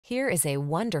Here is a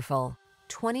wonderful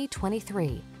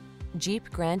 2023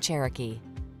 Jeep Grand Cherokee.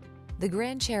 The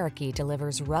Grand Cherokee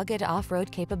delivers rugged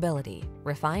off-road capability,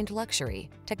 refined luxury,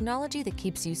 technology that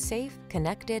keeps you safe,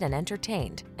 connected, and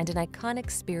entertained, and an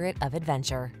iconic spirit of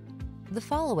adventure. The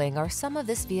following are some of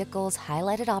this vehicle's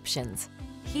highlighted options: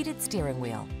 heated steering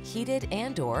wheel, heated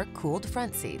and/or cooled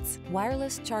front seats,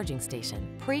 wireless charging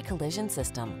station, pre-collision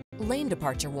system, lane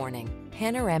departure warning,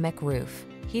 panoramic roof,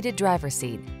 heated driver's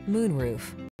seat, moonroof,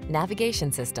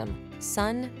 navigation system,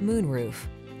 sun, moonroof.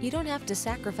 You don't have to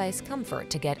sacrifice comfort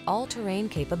to get all-terrain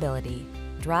capability.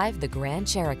 Drive the Grand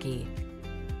Cherokee.